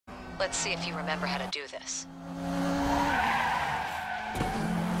Let's see if you remember how to do this.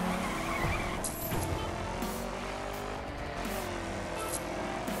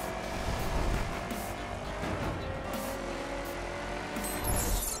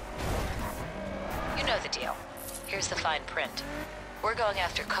 You know the deal. Here's the fine print. We're going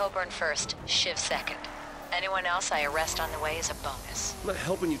after Coburn first, Shiv second. Anyone else I arrest on the way is a bonus. I'm not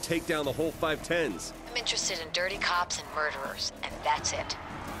helping you take down the whole 510s. I'm interested in dirty cops and murderers, and that's it.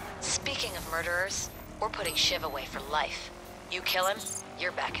 Speaking of murderers, we're putting Shiv away for life. You kill him,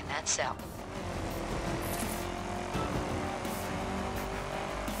 you're back in that cell.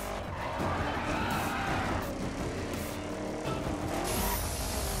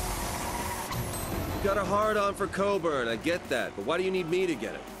 You got a hard-on for Coburn, I get that, but why do you need me to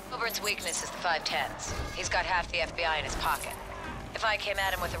get him? Coburn's weakness is the 510s. He's got half the FBI in his pocket. If I came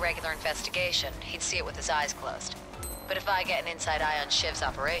at him with a regular investigation, he'd see it with his eyes closed. But if I get an inside eye on Shiv's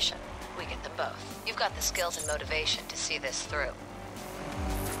operation, we get them both. You've got the skills and motivation to see this through.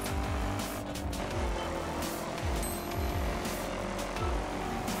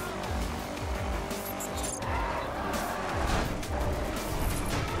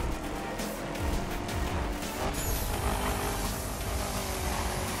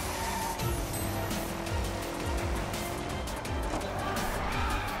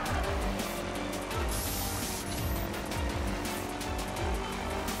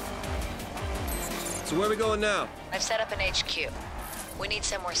 So where are we going now? I've set up an HQ. We need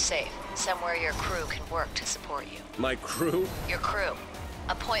somewhere safe, somewhere your crew can work to support you. My crew? Your crew.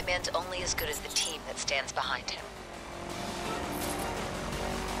 A point man's only as good as the team that stands behind him.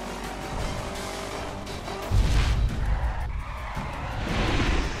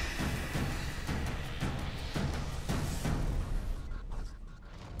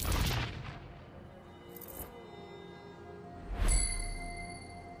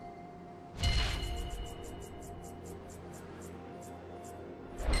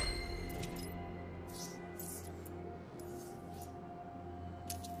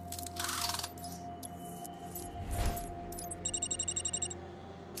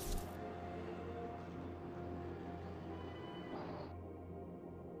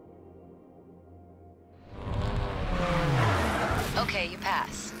 Okay, you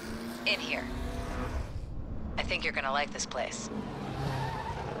pass. In here. I think you're gonna like this place.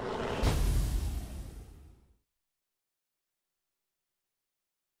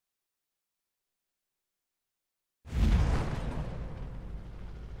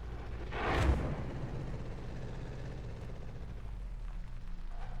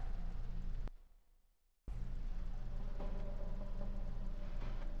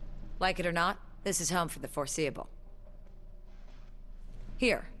 Like it or not, this is home for the foreseeable.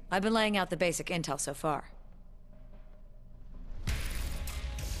 Here, I've been laying out the basic intel so far.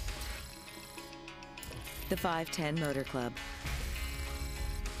 The 510 Motor Club.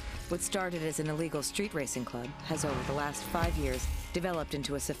 What started as an illegal street racing club has over the last 5 years developed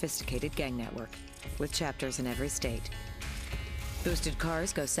into a sophisticated gang network, with chapters in every state. Boosted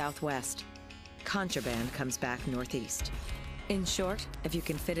cars go southwest. Contraband comes back northeast. In short, if you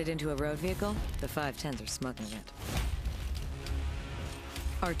can fit it into a road vehicle, the 510s are smuggling it.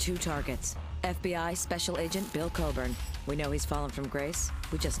 Our two targets. FBI Special Agent Bill Coburn. We know he's fallen from grace.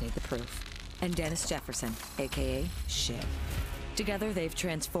 We just need the proof. And Dennis Jefferson, a.k.a. Shiv. Together, they've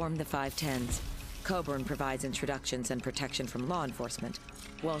transformed the 510s. Coburn provides introductions and protection from law enforcement,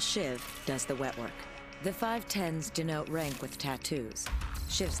 while Shiv does the wet work. The 510s denote rank with tattoos.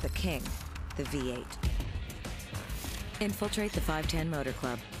 Shiv's the king, the V8. Infiltrate the 510 Motor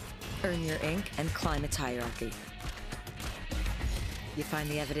Club. Earn your ink and climb its hierarchy. You find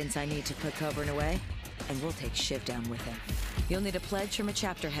the evidence I need to put Coburn away, and we'll take Shiv down with him. You'll need a pledge from a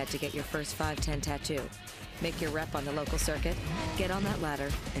chapter head to get your first 510 tattoo. Make your rep on the local circuit, get on that ladder,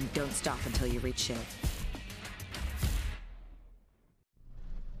 and don't stop until you reach Shiv.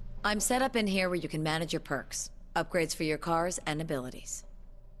 I'm set up in here where you can manage your perks, upgrades for your cars, and abilities.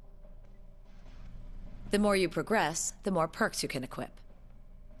 The more you progress, the more perks you can equip.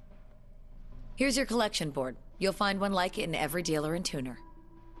 Here's your collection board. You'll find one like it in every dealer and tuner.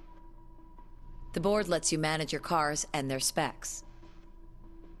 The board lets you manage your cars and their specs.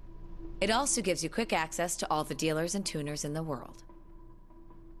 It also gives you quick access to all the dealers and tuners in the world.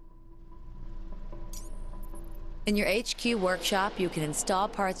 In your HQ workshop, you can install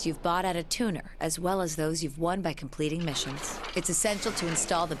parts you've bought at a tuner, as well as those you've won by completing missions. It's essential to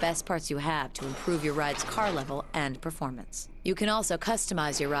install the best parts you have to improve your ride's car level and performance. You can also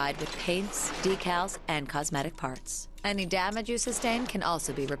customize your ride with paints, decals, and cosmetic parts. Any damage you sustain can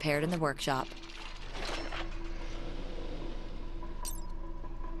also be repaired in the workshop.